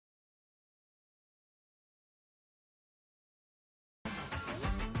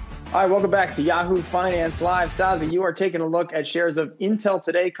All right, welcome back to Yahoo Finance Live. Sozzi, you are taking a look at shares of Intel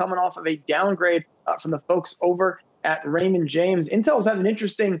today, coming off of a downgrade from the folks over at Raymond James. Intel's had an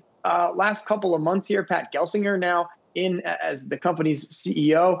interesting last couple of months here. Pat Gelsinger now in as the company's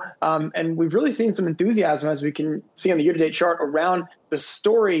CEO. And we've really seen some enthusiasm, as we can see on the year-to-date chart, around the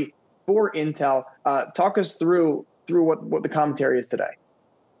story for Intel. Talk us through what the commentary is today.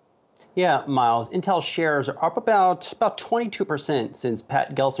 Yeah, Myles, Intel shares are up about 22% since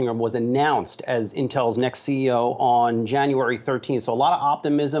Pat Gelsinger was announced as Intel's next CEO on January 13th. So a lot of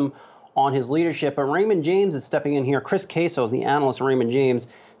optimism on his leadership. But Raymond James is stepping in here. Chris Caso is the analyst at Raymond James,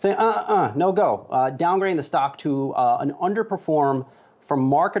 saying, no go. Downgrading the stock to an underperform from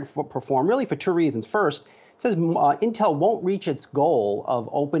market perform, really for two reasons. First, it says Intel won't reach its goal of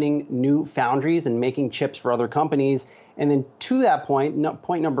opening new foundries and making chips for other companies. And then to that point,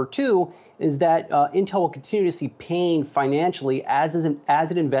 point number two is that Intel will continue to see pain financially as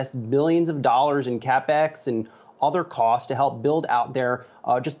it invests billions of dollars in CapEx and other costs to help build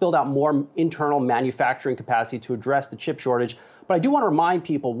out more internal manufacturing capacity to address the chip shortage. But I do want to remind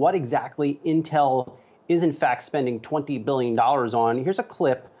people what exactly Intel is in fact spending $20 billion on. Here's a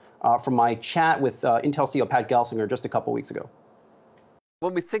clip from my chat with Intel CEO Pat Gelsinger just a couple weeks ago.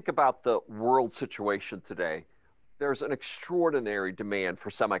 When we think about the world situation today, there's an extraordinary demand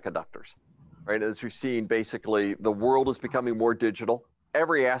for semiconductors, right? As we've seen, basically, the world is becoming more digital.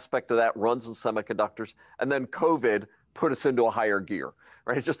 Every aspect of that runs in semiconductors. And then COVID put us into a higher gear,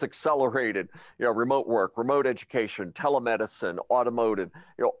 right? It just accelerated, remote work, remote education, telemedicine, automotive.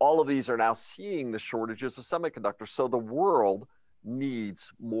 All of these are now seeing the shortages of semiconductors. So the world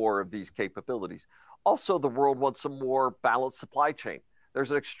needs more of these capabilities. Also, the world wants a more balanced supply chain. There's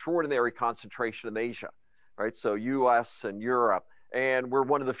an extraordinary concentration in Asia. Right, so U.S. and Europe, and we're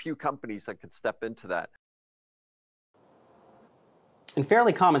one of the few companies that could step into that. And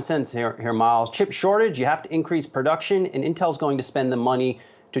fairly common sense here, Myles. Chip shortage, you have to increase production, and Intel's going to spend the money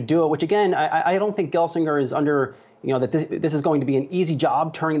to do it, which again, I don't think Gelsinger is under, that this is going to be an easy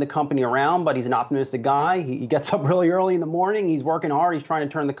job turning the company around, but he's an optimistic guy. He gets up really early in the morning. He's working hard. He's trying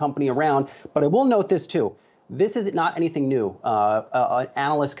to turn the company around. But I will note this too. This is not anything new. An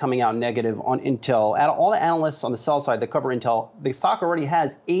analyst coming out negative on Intel. Out of all the analysts on the sell side that cover Intel, the stock already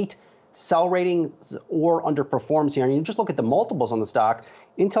has 8 sell ratings or underperforms here. And you just look at the multiples on the stock.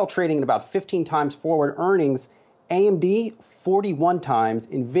 Intel trading at about 15 times forward earnings. AMD 41 times.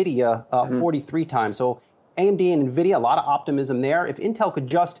 NVIDIA 43 times. So AMD and NVIDIA, a lot of optimism there. If Intel could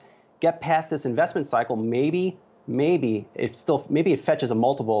just get past this investment cycle, maybe it fetches a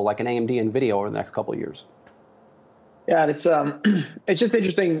multiple like an AMD and NVIDIA over the next couple of years. Yeah, and it's just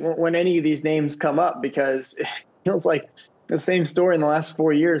interesting when any of these names come up, because it feels like the same story in the last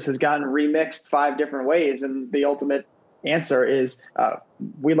 4 years has gotten remixed 5 different ways, and the ultimate answer is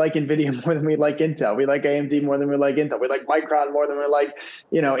we like NVIDIA more than we like Intel. We like AMD more than we like Intel. We like Micron more than we like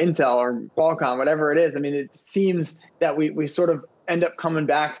Intel or Qualcomm, whatever it is. I mean, it seems that we sort of end up coming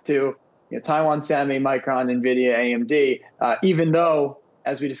back to Taiwan Semi, Micron, NVIDIA, AMD, even though,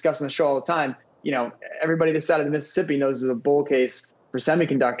 as we discuss on the show all the time, everybody this side of the Mississippi knows there's a bull case for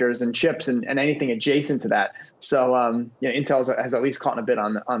semiconductors and chips and anything adjacent to that. So, Intel has at least caught a bit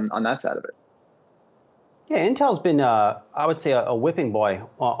on that side of it. Yeah, Intel's been, I would say, a whipping boy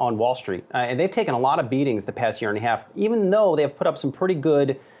on Wall Street. And they've taken a lot of beatings the past year and a half, even though they've put up some pretty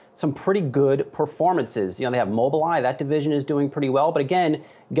good performances. They have Mobileye. That division is doing pretty well. But again,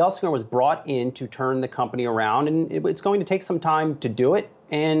 Gelsinger was brought in to turn the company around, and it's going to take some time to do it.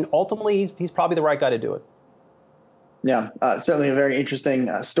 And ultimately, he's probably the right guy to do it. Yeah, certainly a very interesting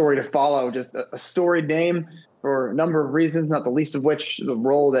story to follow. Just a storied name for a number of reasons, not the least of which the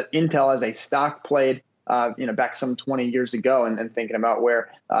role that Intel as a stock played, back some 20 years ago, and thinking about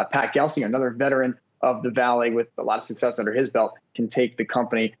where Pat Gelsinger, another veteran of the Valley with a lot of success under his belt, can take the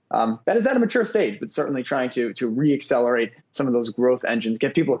company. That is at a mature stage, but certainly trying to re-accelerate some of those growth engines,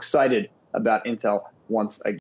 get people excited about Intel once again.